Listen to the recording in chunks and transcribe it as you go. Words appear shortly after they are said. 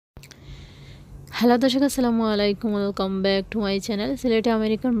Hello দর্শক, আসসালামু আলাইকুম। Welcome back to my channel Sylheti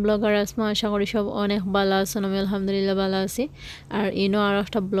American blogger Asma. আশা করি সব অনেক ভালো আছেন। আমি আলহামদুলিল্লাহ ভালো আছি। আর আর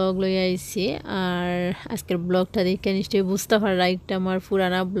একটা ব্লগ লই আইছি। আর আজকের ব্লগটা দেখে নিশ্চয়ই বুঝতে পারা একটা আমার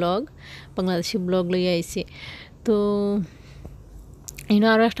পুরানা ব্লগ, বাংলাদেশি ব্লগ লই আইছি। তো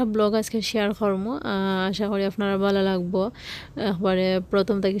আরও একটা ব্লগ আজকে শেয়ার করবো। আশা করি আপনারা ভালো লাগবো। একবারে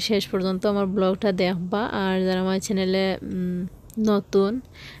প্রথম থেকে শেষ পর্যন্ত আমার ব্লগটা দেখবা। আর যারা আমার চ্যানেলে নতুন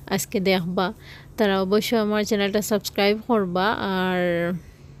আজকে দেখবা তারা অবশ্যই আমার চ্যানেলটা সাবস্ক্রাইব করবা। আর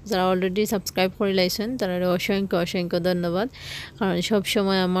যারা অলরেডি সাবস্ক্রাইব করে লাইছেন তারা অসংখ্য অসংখ্য ধন্যবাদ, কারণ সব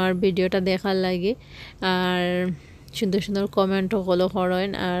সময় আমার ভিডিওটা দেখার লাগে। আর সুন্দর সুন্দর কমেন্টও করেন,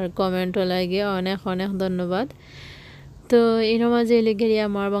 আর কমেন্টও লাগে। অনেক অনেক ধন্যবাদ। তো মাঝে লেগে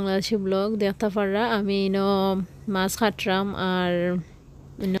আমার বাংলাদেশি ব্লগ দেখতে পাররা। আমি মাছ কাটরাম। আর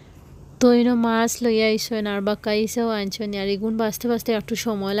তো মাছ লইয়া আইসেন আর বাক্কাইছেও আনছেন। আর এগুন বাঁচতে বাঁচতে একটু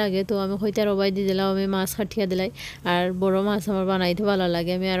সময় লাগে। তো আমি হইতে রবাই দিয়ে দিলাম, আমি মাছ কাটিয়া দিলাই। আর বড় মাছ আমার বানাইতে ভালো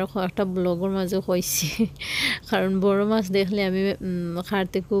লাগে। আমি আরও একটা ব্লগের মাঝে কইছি, কারণ বড় মাছ দেখলে আমি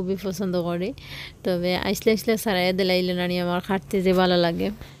খাটতে খুবই পছন্দ করি। তবে আইসলে আইসলে সারাইয়া দিলাইলে নানি আমার খাটতে যে ভালো লাগে।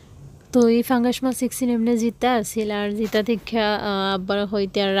 তো এই ফাঙ্গাস মাছ শিখছি এমনি জিতা আসিল। আর জিতা থেকে আব্বার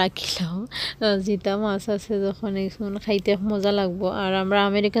হইতে আর রাখিলাম। জিতা মাছ আছে যখন এখন খাইতে মজা লাগবো। আর আমরা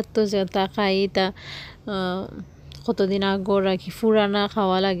আমেরিকার তো যেটা খাই তা কতদিন আগর রাখি, ফুরানা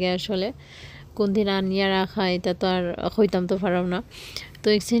খাওয়া লাগে আসলে। কোন দিন আনিয়া রাখা এটা তো আর হইতাম তো পারাম না। তো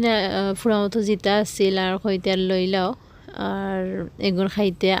একদিন ফুরা মতো জিতা আসছিল আর হইতে আর লইলাও। আর এগুলো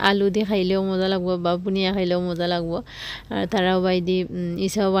খাইতে আলু দিয়ে খাইলেও মজা লাগবো বা বুনিয়া খাইলেও মজা লাগবো। আর তারাও বাইদি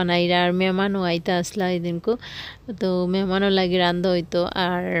ইসাও বানাইরা। আর মেহমানও আইতা আসলা এদিনকো, তো মেহমানও লাগে রান্ধা হইতো।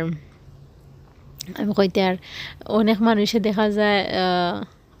 আর আমি কইতে আর অনেক মানুষে দেখা যায়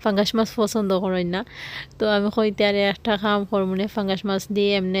ফাঙ্গাস মাছ পছন্দ করেন না। তো আমি কইতে আর একটা কাম করমুনে, ফাঙ্গাস মাছ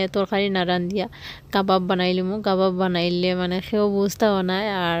দিয়ে এমনি তরকারি না রান্ধিয়া কাবাব বানাইলিমু। কাবাব বানাইলে মানে সেও বুঝতেও নাই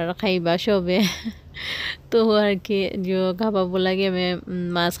আর খাইবা সবে। তো আর কি যে কাবাব লাগে আমি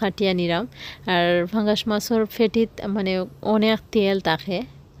মাছ কাটিয়া নিলাম। আর ফাঙ্গাস মাছের ফেটিত মানে অনেক তেল থাকে।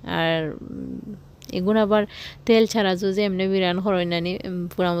 আর এগুলো আবার তেল ছাড়া যে এমনি বিরান খরই নানি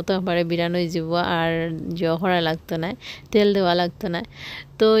পুরা মতো একবারে বিরান হয়ে যাব। আর জিও খরা লাগতো না, তেল দেওয়া লাগতো না।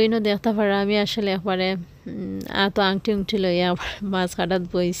 তো দেখতে পারা আমি আসলে একবারে তো আংটি উংটি লইয়া মাছ কাটাত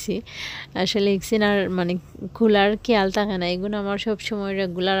বইছি। আসলে ইকসিন আর মানে খোলার খেয়াল থাকে না। এগুলো আমার সব সময়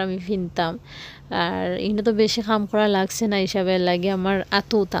রেগুলার আমি কিনতাম। আর তো বেশি কাম করা লাগছে না হিসাবে লাগে আমার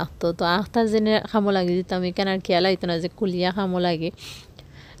আতও থাকতো। তো আখটা জেনে খামো লাগে যেতাম, এখানে আর খেয়াল আইতো না যে কুলিয়া খামো লাগে।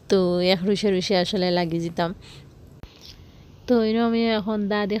 তো এক রুষে রুষে আসলে লাগি যেতাম। তো আমি এখন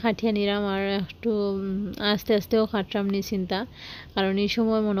দাদি খাটিয়া নিলাম। আর একটু আস্তে আস্তেও খাটরাম নি চিন্তা, কারণ এই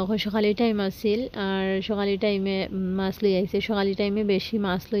সময় মনে হয় সকালে টাইম আসিল। আর সকালে টাইমে মাছ লই আইছে। সকালে টাইমে বেশি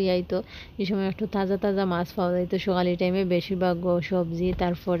মাছ লই আইতো। এই সময় একটু তাজা তাজা মাছ পাওয়া যাইতো। সকালে টাইমে বেশিরভাগ সবজি,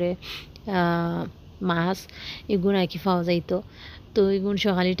 তারপরে মাছ এগুলো আর কি পাওয়া যাইতো। তো এগুলো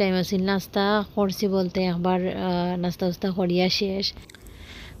সকালে টাইম আসিল। নাস্তা করছি বলতে একবার নাস্তা উস্তা করিয়া শেষ।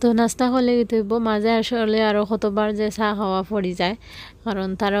 তো নাস্তা করলে হইব মাঝে আসলে আরও কতবার যে চাহ খাওয়া পড়ি যায়, কারণ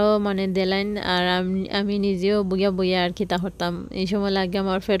তারাও মানে দেলাইন। আর আমি নিজেও বইয়া বইয়া আর কি তা করতাম। এই সময় লাগে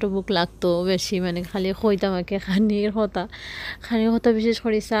আমার পেটও বুক লাগতো বেশি, মানে খালি খইতাম আর কি খানির কথা বিশেষ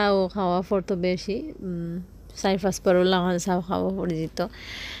করে চাও খাওয়া পড়তো বেশি। 4-5 বারও লাগান চাও খাওয়া পড়ে যেত।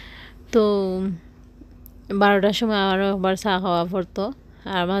 তো 12টার সময় আরও একবার চা খাওয়া পড়তো।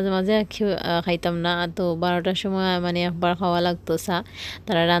 আর মাঝে মাঝে খাইতাম না। তো 12টার সময় মানে একবার খাওয়া লাগতো চা।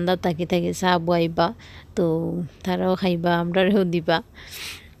 তারা রান্দার থাকি থাকি চা বয়াইবা, তো তারাও খাইবা, আমরাও দিবা।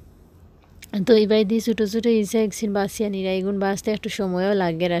 তো এইবার দিয়ে ছোটো ছোটো ইসা একদিন বাঁচিয়া নিরা। এগুন বাঁচতে একটু সময়ও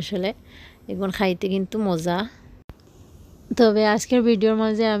লাগে আসলে। এগুন খাইতে কিন্তু মজা। তবে আজকের ভিডিওর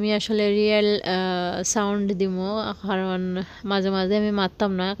মাঝে আমি আসলে রিয়েল সাউন্ড দিব, কারণ মাঝে মাঝে আমি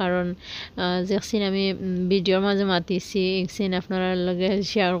মারতাম না। কারণ যে সিন আমি ভিডিওর মাঝে মাতিছি এক সিন আপনার লগে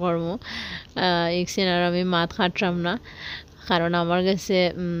শেয়ার করবো। এক সিন আর আমি মাত খাটরাম না, কারণ আমার কাছে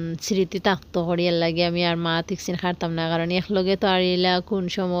স্মৃতি থাকতো হরিয়ার লাগে। আমি আর মা তিকসিন খাটতাম না, কারণ একলগে তো আর এলা কোন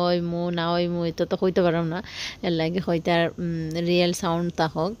সময় মু না ওই মু এটা তো কইতে পারলাম না। এর লাগে হয়তো আর রিয়েল সাউন্ড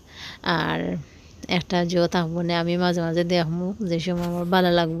থাকক। আর একটা জিও থাকবো না। আমি মাঝে মাঝে দেখবো যে সময় আমার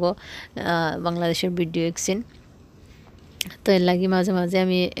ভালো লাগবো বাংলাদেশের ভিডিও একসিন। তো এর লাগে মাঝে মাঝে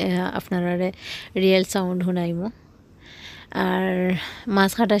আমি আপনারা রিয়েল সাউন্ড শুনাইমো। আর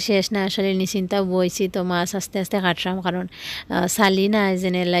মাছ কাটা শেষ না আসলে নিশ্চিন্তা বইছি। তো মাছ আস্তে আস্তে কাটলাম, কারণ সালি না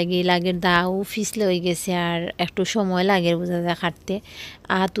যেনে লাগের দাও ফিসলে হয়ে গেছে। আর একটু সময় লাগে বোঝা যায় কাটতে।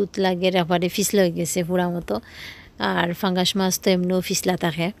 তুত লাগের একবারে ফিসলে হয়ে গেছে পুরা মতো। আর ফাঙ্গাস মাছ তো এমনিও ফিসলা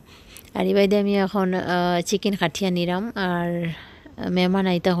থাকে। আর এই বাইদে আমি এখন চিকেন কাটিয়া নিলাম। আর মেহমান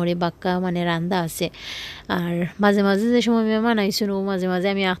আইতা হরে বাক্কা মানে রান্দা আছে। আর মাঝে মাঝে যে সময় মেহমান আইসুন ও মাঝে মাঝে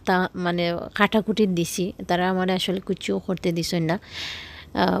আমি আখতা মানে কাটাকুটি দিছি, তারা আমার আসলে কুচিও করতে দিছেন না।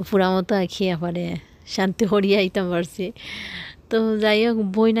 পুরা মতো আঁকি এবারে শান্তি করিয়া আইতাম পারছি। তো যাই হোক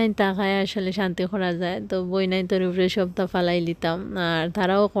বই নাইন তাকায় আসলে শান্তি করা যায়, তো বই নাইন তোর উপরে সবটা ফালাই দিতাম। আর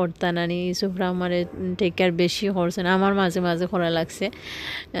তারাও করতা নানি ইসুফরা আমার টেক কেয়ার বেশি করছে না, আমার মাঝে মাঝে করা লাগছে।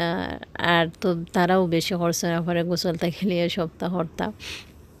 আর তো তারাও বেশি করছে না, পরে গোসলটা খেলিয়ে সপ্তাহ করতাম।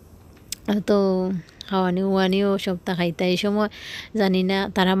 তো খাওয়ানি উয়ানিও সপ্তাহ খাইতা। এই সময় জানি না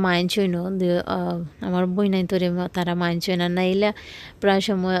তারা মাইনছই ন, আমার বই নাই তোরে তারা মাইনছই না, নাইলে প্রায়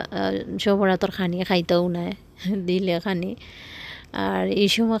সময় সবরা তোর খানি খাইতেও নাই দিলে খানি। আর এই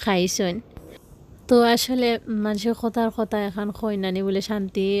সময় খাইছেন। তো আসলে মানুষের কথার কথা এখন কই নানি বলে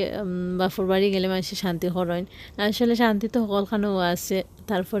শান্তি বাপুর বাড়ি গেলে মানুষের শান্তি করেন। আসলে শান্তি তো সকলখানেও আছে,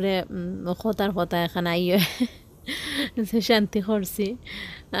 তারপরে কথার কথা এখন আইয়ে শান্তি করছি।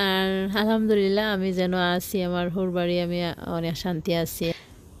 আর আলহামদুলিল্লাহ আমি যেন আছি আমার হুর বাড়ি, আমি অনেক শান্তি আছি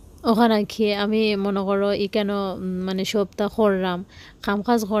ওখানে খেয়ে। আমি মনে করো ই কেন মানে সপ্তাহ করলাম, কাম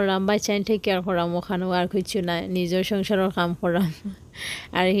কাজ করলাম, বাচ্চাইন টেক কেয়ার করলাম, ওখানেও আর কিছু নাই, নিজের সংসারের কাম করলাম।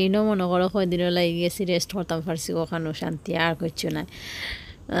 আর হিনও মনে করো কয়দিনও লাগি গেছি, রেস্ট করতাম পারছি, ওখানেও শান্তি, আর কিছু নাই।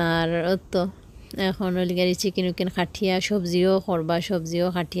 আর তো এখন হলি গাড়ি চিকেন উকেন খাটিয়া সবজিও করবা, সবজিও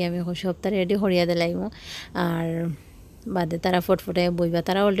খাটিয়ে আমি সপ্তাহ রেডি করিয়া দিলাইম। আর বাদে তারা ফটফটাই বইবা,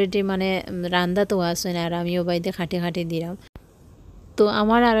 তারা অলরেডি মানে রান্দা তো আছে না, আর আমিও বাইদে খাটি দিলাম। তো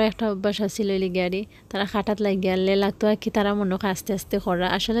আমার আরও একটা অভ্যাস আছিল ওই গাড়ি, তারা খাটাত লাগিয়ালে লাগতো আর কি তারা মনে হয় আস্তে আস্তে কররা,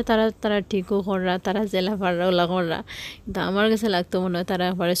 আসলে তারা তারা ঠিকও কররা, তারা জেলা পাররা ওলা কররা, কিন্তু আমার কাছে লাগতো মনে হয় তারা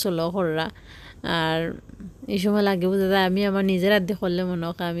একবারে চলো কররা। আর এই সময় লাগে বুঝা যায় আমি আমার নিজের আর্ধে করলে মনে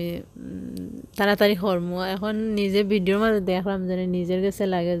হয় আমি তাড়াতাড়ি করবো। এখন নিজে ভিডিওর মাঝে দেখলাম যেন নিজের কাছে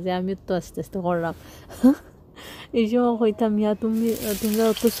লাগে যে আমি তো আস্তে আস্তে করলাম। এই সময় কইতাম ইয়া তুমি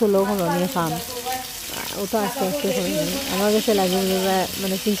অত চলো করো নিয়ে খাম, ও তো আস্তে আস্তে করিনি, আমার কাছে লাগে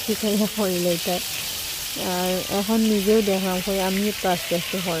মানে পিছকি খাইয়া করিলে এটা। আর এখন নিজেও দেখলাম আমি তো আস্তে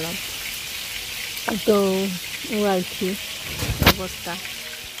আস্তে করলাম। তো ও আর কি অবস্থা।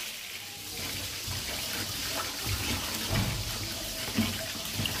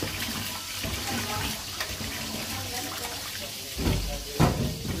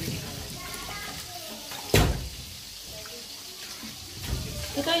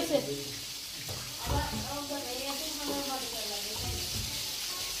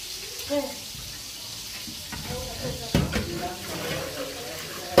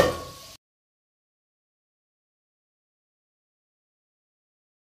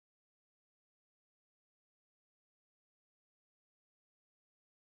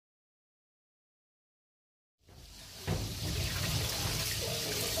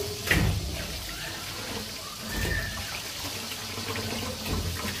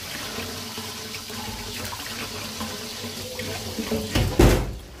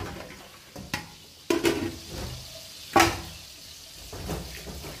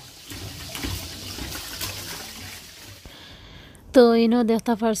 তো ইনো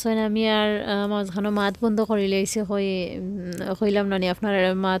দেখতে পারছেন আমি আর মাঝখানে মাত বন্ধ করে লাইছি, কইলাম নানি আপনার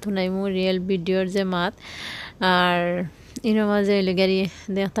মাত শুনাইমু রিয়েল ভিডিওর যে মাত। আর ইনো মাঝে গাড়ি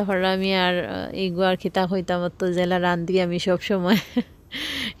দেখতে পারলাম আমি আর ইগো আর খিতা হইতাম তো জেলা রান্ধি আমি সব সময়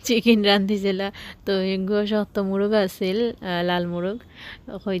চিকেন রান্ধি জেলা। তো ইগো শক্ত মুরগ আছিল, লাল মুরগ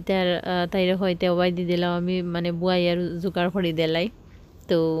হইতে, আর তাইরে হইতে ওবাই দি দিলাম আমি, মানে বুয়াই আর জোগাড় করে দিলাই।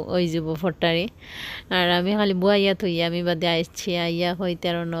 তো ওই যাব ফটারি, আর আমি খালি বুয়াইয়া থইয়া আমি বাদে আইসছি আইয়া হইতে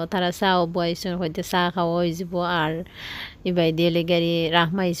আর তারা চাও বুয়াইছন হইতে চাহ খাওয়া হয়ে যাব। আর ইবাই দিয়ে গাড়ি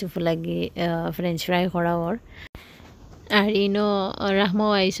রাহমা ইসুফ লাগি ফ্রেঞ্চ ফ্রাই করা ওর। আর ইনো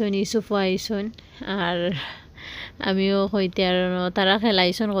রাহমাও আইসন ইসুফও আইসন, আর আমিও হইতে আর তারা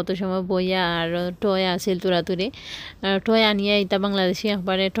খেলাইছন কত সময় বইয়া। আর টয় আছিল তুরাতুরি, আর টয় আনিয়া ইতা বাংলাদেশি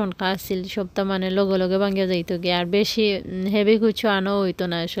একবারে টনকা আছিল, সপ্তাহ মানে লগে লগে ভাঙ্গিয়া যাইতো গিয়ে। আর বেশি হেভি কিছু আনো হইতো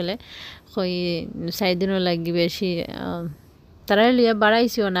না আসলে, কই 4 দিনও লাগি বেশি। তারা লিয়া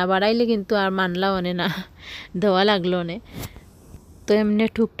বাড়াইছিও না, বাড়াইলে কিন্তু আর মানলাও না, দেওয়া লাগলো নে। তো এমনি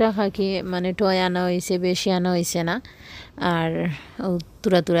টুকটাক হাঁকি মানে টয় আনা হয়েছে, বেশি আনা হয়েছে না। আর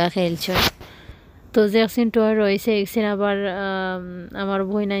তুরা খেলছে। তো যে একদিন টয় রয়েছে একদিন আবার আমার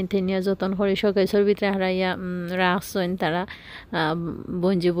বই নিয়ে যতন করে শোকেসের ভিতরে হারাইয়া রাখছেন তারা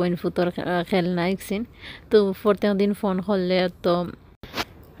বইন ফুতর খেলনা একদিন। তো প্রত্যেক দিন ফোন করলে তো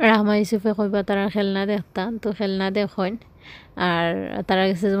রাহমা ইসুফে কইবা তারা খেলনা দেখতাম, তো খেলনা দেখেন। আর তারা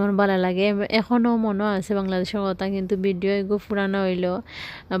কাছে যেমন ভালো লাগে, এখনও মনে আছে বাংলাদেশের কথা, কিন্তু ভিডিও এগো পুরানো হইলেও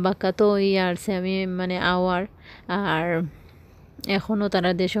বাক্কা তো আসছে আমি মানে আওয়ার। আর এখনও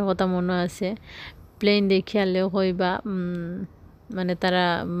তারা দেশের কথা মনে আছে, প্লেন দেখি আনলেও কইবা মানে তারা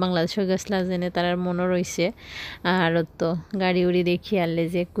বাংলাদেশে গেছলা যেনে তারার মনে রয়েছে আর তো গাড়ি উড়ি দেখি আনলে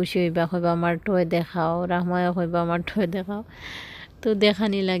যে খুশি হইবা হইবা আমার ঠোয় দেখাও রাহমায়া হইবা আমার ঠোয় দেখাও তো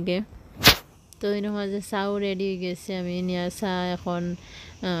দেখানি লাগে। তো এর মাঝে চাও রেডি হয়ে গেছে আমি নিয়ে চা এখন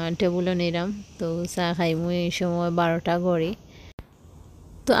টেবুলে নিলাম তো চা খাইমু এই সময় 12টা ঘড়ি।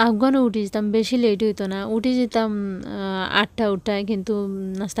 তো আফগানও উঠে যেতাম বেশি লেট হইতো না উঠে যেতাম 8টা উঠটায় কিন্তু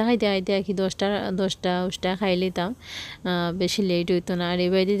নাস্তা খাইতে খাইতে আর কি 10টা খাই লিতাম বেশি লেট হইতো না আর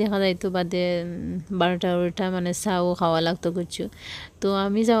এবারে দেখা যাইতো বাদে 12টা উঠটা মানে চাও খাওয়া লাগতো কিছু। তো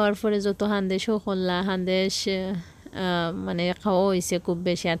আমি যাওয়ার পরে যত হান্দেশও করলা হান্দেশ মানে খাওয়া হয়েছে খুব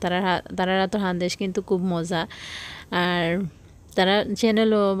বেশি আর তারা তো হান্দেশ কিন্তু খুব মজা আর তারা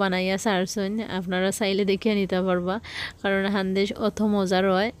চ্যানেলও বানাইয়া ছাড়ছেন আপনারা চাইলে দেখিয়ে নিতে পারবা কারণ হান্দেশ অত মজার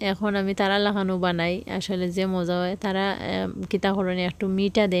হয়। এখন আমি তারা লাগানো বানাই আসলে যে মজা হয় তারা কিতা করণে একটু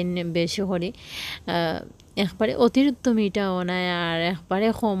মিঠা দেন বেশি করে একবারে অতিরিক্ত মিঠাও নাই আর একবারে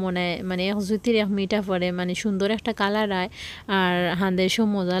কমও নাই মানে এক জুতির এক মিঠা পড়ে মানে সুন্দর একটা কালার হয় আর হান্দেশও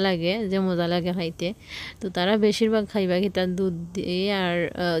মজা লাগে যে মজা লাগে খাইতে। তো তারা বেশিরভাগ খাইবা কিতা দুধ দিয়ে আর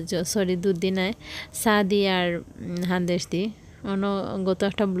দুধ দিয়ে নাই চা দিয়ে আর হান্দেশ দিয়ে গত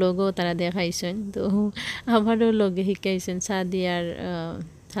একটা ব্লগও তারা দেখাইছেন তো আমারও লগে শিকাইছেন চা দিয়ে আর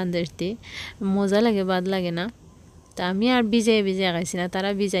হান্দেশ দিয়ে মজা লাগে বাদ লাগে না। তা আমি আর ভিজাইয়া খাইছি না তারা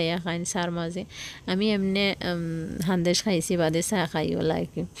ভিজাইয়া খাইন চার মাঝে আমি এমনি হান্দেশ খাইছি বাদে চা খাইও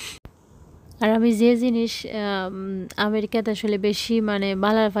লাগে। আর আমি যে জিনিস আমেরিকাতে আসলে বেশি মানে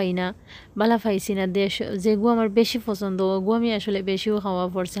বালা পাইছি না দেশ যেগুলো আমার বেশি পছন্দ ওগুলো আমি আসলে বেশিও খাওয়া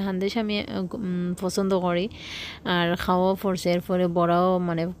পড়ছে হান্দেশ আমি পছন্দ করি আর খাওয়া পড়ছে এরপরে বড়াও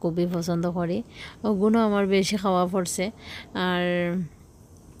মানে খুবই করি ওগুলো আমার বেশি খাওয়া পড়ছে আর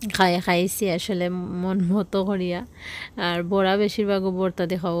খাইছি আসলে মন মতো করিয়া আর বড়া বেশিরভাগও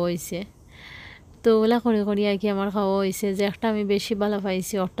বর্তাতে খাওয়া হয়েছে। তো ওলা করি আর কি আমার খাওয়া হয়েছে যে একটা আমি বেশি ভালো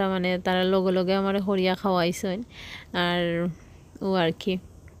পাইছি ওটা মানে তারা লগে লগে আমার হরিয়া খাওয়াইছেন আর ও আর কি।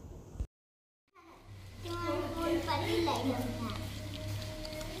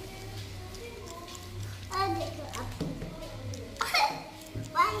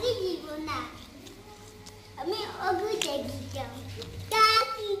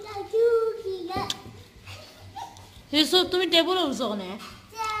 তুমি টেবুলে উঠছো না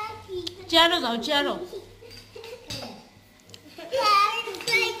চেয়ারও যাও চেয়ারও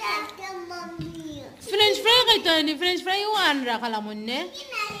ফ্রেঞ্চ ফ্রাই খাইতে হয়নি ফ্রেঞ্চ ফ্রাইও আন রাখালাম অন্য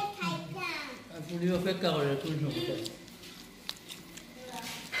অপেক্ষা করে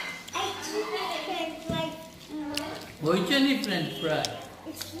হয়েছে নি ফ্রেঞ্চ ফ্রাই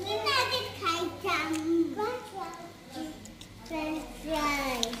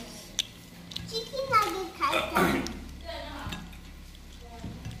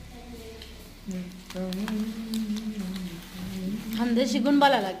হান্দেশি গুণ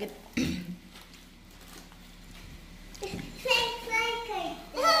ভালো লাগে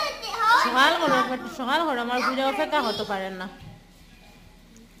সকাল করে আমার পুজো অপেক্ষা হতে পারেন না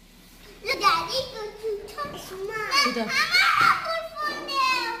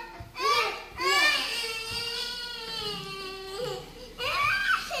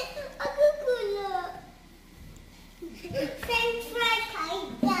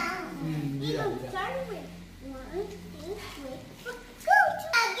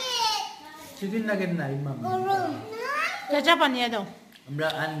চিকেন নাগেট নাই মামা চাচা বানিয়ে দাও আমরা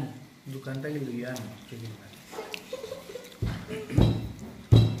আন দোকান থেকে লই আন চিকেন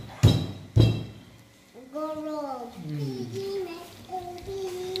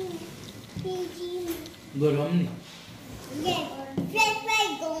গরম নি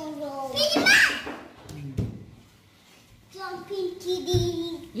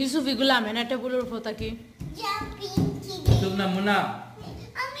ইউসুফ এগুলা মেনা টেবুলের উপর থাকি তোর নাম মুনা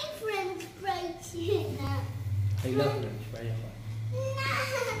আমি ফ্রেঞ্চ ফ্রাই না এইলা ফ্রেঞ্চ ফ্রাই না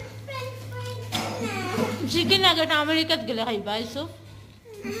ফ্রেঞ্চ ফ্রাই না চিকেন নাগেট আমেরিকাত গেলে খাইবা ইউসুফ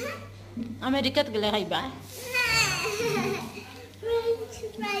আমেরিকাত গেলে খাইবা ফ্রেঞ্চ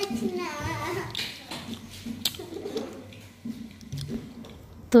ফ্রাই না।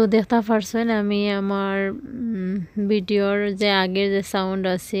 তো দেখতে পারছেন আমি আমার ভিডিওর যে আগের যে সাউন্ড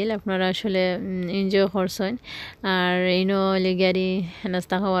আছিল আপনারা আসলে এনজয় করছেন আর এইনো লেগারি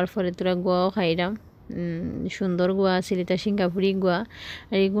নাস্তা খাওয়ার পরে তোরা গোয়াও খাইলাম সুন্দর গোয়া আছিল এটা সিঙ্গাপুরি গোয়া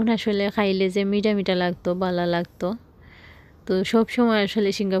আর এগুন আসলে খাইলে যে মিঠা মিঠা লাগতো ভালো লাগতো। তো সব সময় আসলে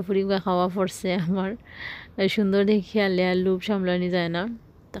সিঙ্গাপুরি গোয়া খাওয়া পড়ছে আমার সুন্দর দেখি আলে আর লোভ সামলানি যায় না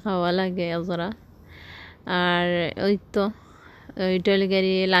খাওয়া লাগে এজরা আর ওই তো ওইটার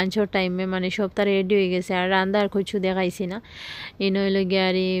গাড়ি লাঞ্চের টাইমে মানে সবটা রেডি হয়ে গেছে আর রান্না আর কিছু দেখাইছি না এই নইলে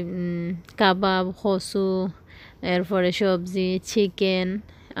গাড়ি কাবাব খসু এরপরে সবজি চিকেন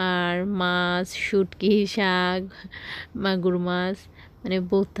আর মাছ শুটকি শাক মাগুর মাছ মানে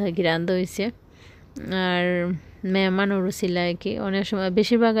বহুত থাকি রান্ধা হয়েছে। আর মেহমানও ছিল আর কি, অনেক সময়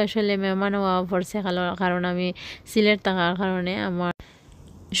বেশিরভাগ আসলে মেহমানও হওয়া পড়ছে, কারণ আমি সিলেট থাকার কারণে আমার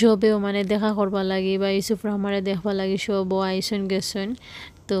সবেও মানে দেখা করবা লাগি বা ইউসুফ রহমানে দেখবা লাগি সবও আইসন গেছেন।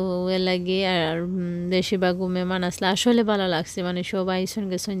 তো এ লাগে আর বেশিরভাগ মেহমান আসলে আসলে ভালো লাগছে, মানে সব আইসন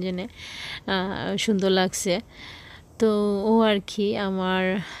গেছেন জেনে সুন্দর লাগছে। তো ও আর কি আমার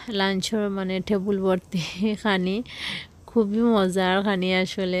লাঞ্চর মানে টেবুল ভর্তি খানি, খুবই মজার খানি,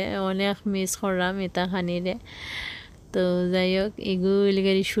 আসলে অনেক মিস করলাম এটা খানিরে। তো যাই হোক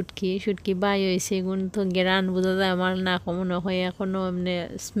এগুলি শুটকি শুটকি বাই হয়েছে, এগুন তো গেরান বোঝা যায় আমার না কমন হয়, এখনও এমনি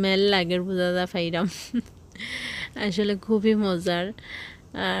স্মেল লাগে বোঝা যায় ফাইরাম। আসলে খুবই মজার।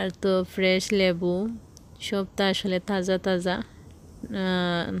 আর তো ফ্রেশ লেবু সবটা আসলে তাজা তাজা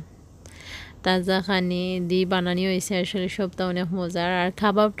তাজা খানি দিয়ে বানানি হয়েছে, আসলে সবটা অনেক মজার। আর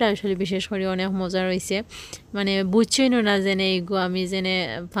খাবারটা আসলে বিশেষ করে অনেক মজার হয়েছে, মানে বুঝছই না জেনে এইগো আমি জেনে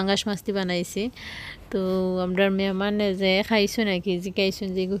ফাঙ্গাস মাছটি বানাইছি। তো আমরা মেহমানে যে খাইছো নাকি জিকাইছো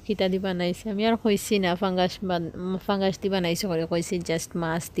যে এগো খিতা দি বানাইছি, আমি আর কইছি না ফাঙ্গাস দি বানাইছো করে কইছি জাস্ট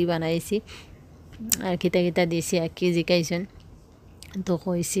মাছ দি বানাইছি আর খিতা খিতা দিয়েছি আর কি জিকাইছেন। তো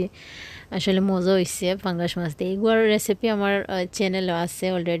কইছি আসলে মজা হয়েছে ফাঙ্গাস মাছ দিয়ে। এগুলোর রেসিপি আমার চ্যানেলও আছে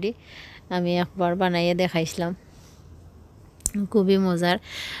অলরেডি, আমি একবার বানাইয়ে দেখাইছিলাম, খুবই মজার।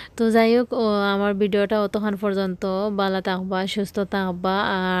 তো যাই হোক আমার ভিডিওটা অতক্ষণ পর্যন্ত ভালো থাকবা সুস্থ থাকবা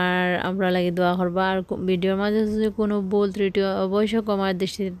আর আমরা লাগে দোয়া করবা। আর ভিডিওর মাঝে যদি কোনো ভুল ত্রুটি অবশ্যই কমার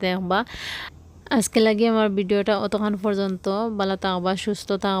দৃষ্টিতে দেখবা। আজকে লাগে আমার ভিডিওটা অতক্ষণ পর্যন্ত ভালো থাকবা সুস্থ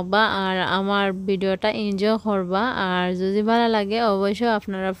থাকবা আর আমার ভিডিওটা এনজয় করবা। আর যদি ভালো লাগে অবশ্যই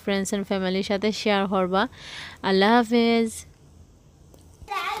আপনারা ফ্রেন্ডস অ্যান্ড ফ্যামিলির সাথে শেয়ার করবা। আল্লাহ হাফেজ।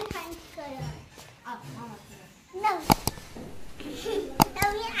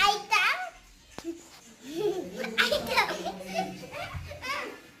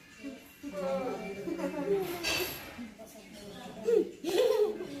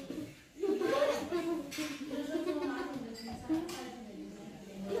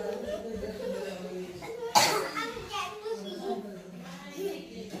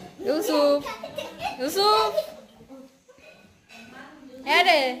 Yusuf, Yusuf,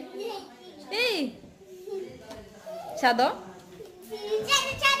 Ere, hey, Shadow,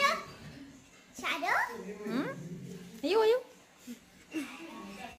 Shadow? ayo ayo.